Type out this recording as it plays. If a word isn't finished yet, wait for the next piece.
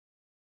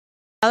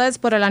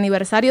Por el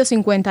aniversario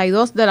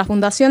 52 de la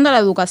Fundación de la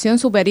Educación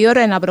Superior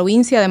en la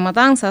provincia de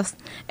Matanzas,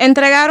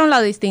 entregaron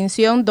la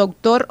distinción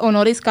Doctor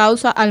Honoris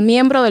Causa al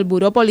miembro del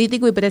Buró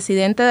Político y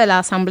presidente de la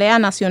Asamblea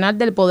Nacional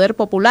del Poder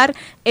Popular,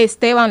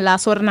 Esteban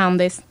Lazo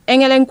Hernández.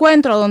 En el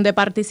encuentro, donde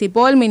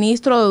participó el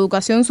ministro de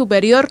Educación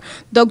Superior,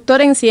 doctor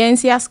en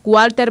Ciencias,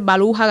 Walter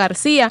Baluja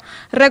García,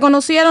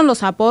 reconocieron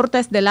los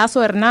aportes de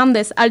Lazo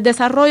Hernández al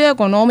desarrollo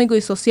económico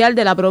y social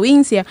de la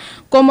provincia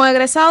como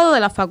egresado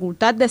de la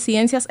Facultad de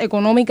Ciencias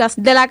Económicas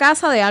de la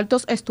Casa de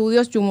Altos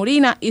Estudios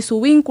Yumurina y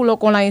su vínculo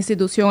con la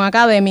institución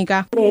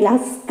académica. De las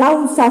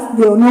causas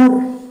de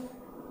honor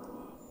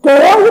que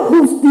hoy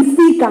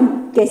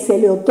justifican que se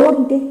le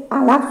otorgue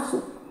a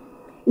Lazo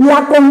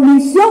la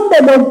condición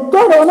de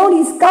doctor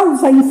honoris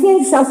causa en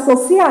Ciencias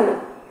Sociales,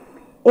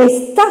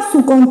 está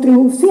su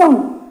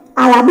contribución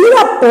a la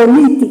vida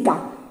política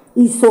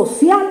y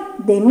social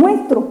de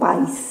nuestro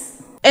país.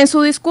 En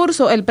su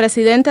discurso, el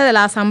presidente de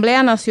la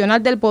Asamblea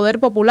Nacional del Poder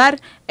Popular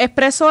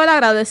expresó el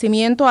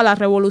agradecimiento a la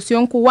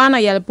Revolución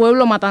Cubana y al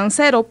pueblo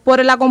matancero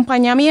por el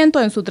acompañamiento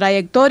en su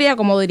trayectoria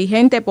como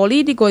dirigente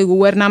político y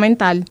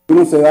gubernamental.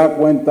 Uno se da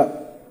cuenta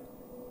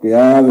que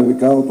ha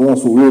dedicado toda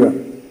su vida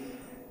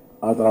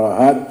a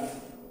trabajar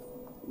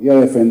y a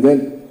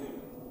defender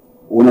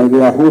una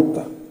idea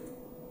justa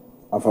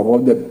a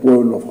favor del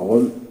pueblo, a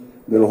favor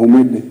de los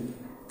humildes,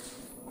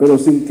 pero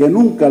sin que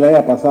nunca le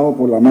haya pasado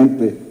por la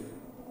mente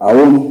a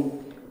uno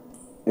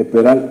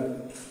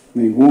esperar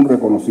ningún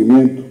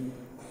reconocimiento,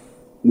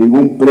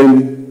 ningún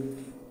premio,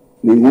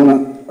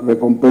 ninguna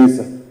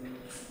recompensa.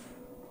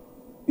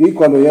 Y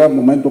cuando llega un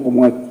momento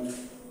como este,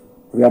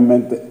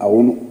 realmente a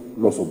uno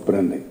lo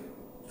sorprende.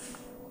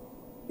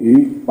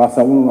 Y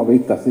pasa uno una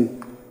vista así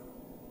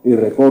y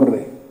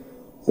recorre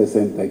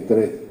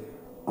 63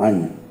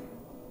 años.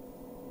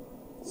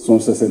 Son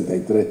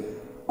 63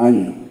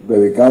 años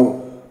dedicados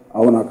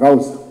a una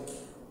causa,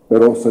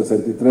 pero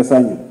 63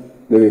 años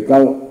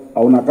dedicado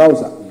a una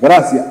causa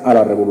gracias a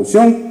la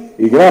revolución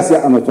y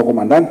gracias a nuestro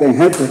comandante en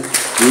jefe,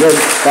 Fidel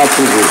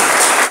Castro.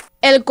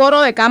 El coro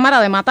de Cámara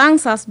de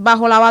Matanzas,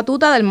 bajo la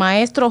batuta del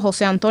maestro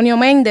José Antonio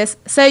Méndez,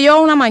 selló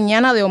una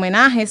mañana de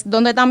homenajes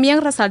donde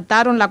también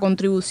resaltaron la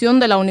contribución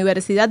de la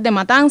Universidad de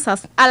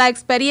Matanzas a la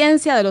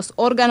experiencia de los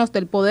órganos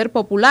del poder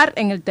popular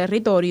en el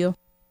territorio.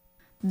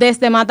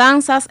 Desde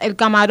Matanzas, el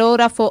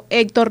camarógrafo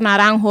Héctor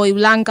Naranjo y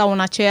Blanca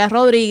Bonachea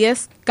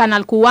Rodríguez,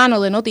 Canal Cubano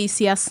de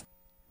Noticias.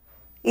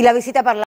 Y la visita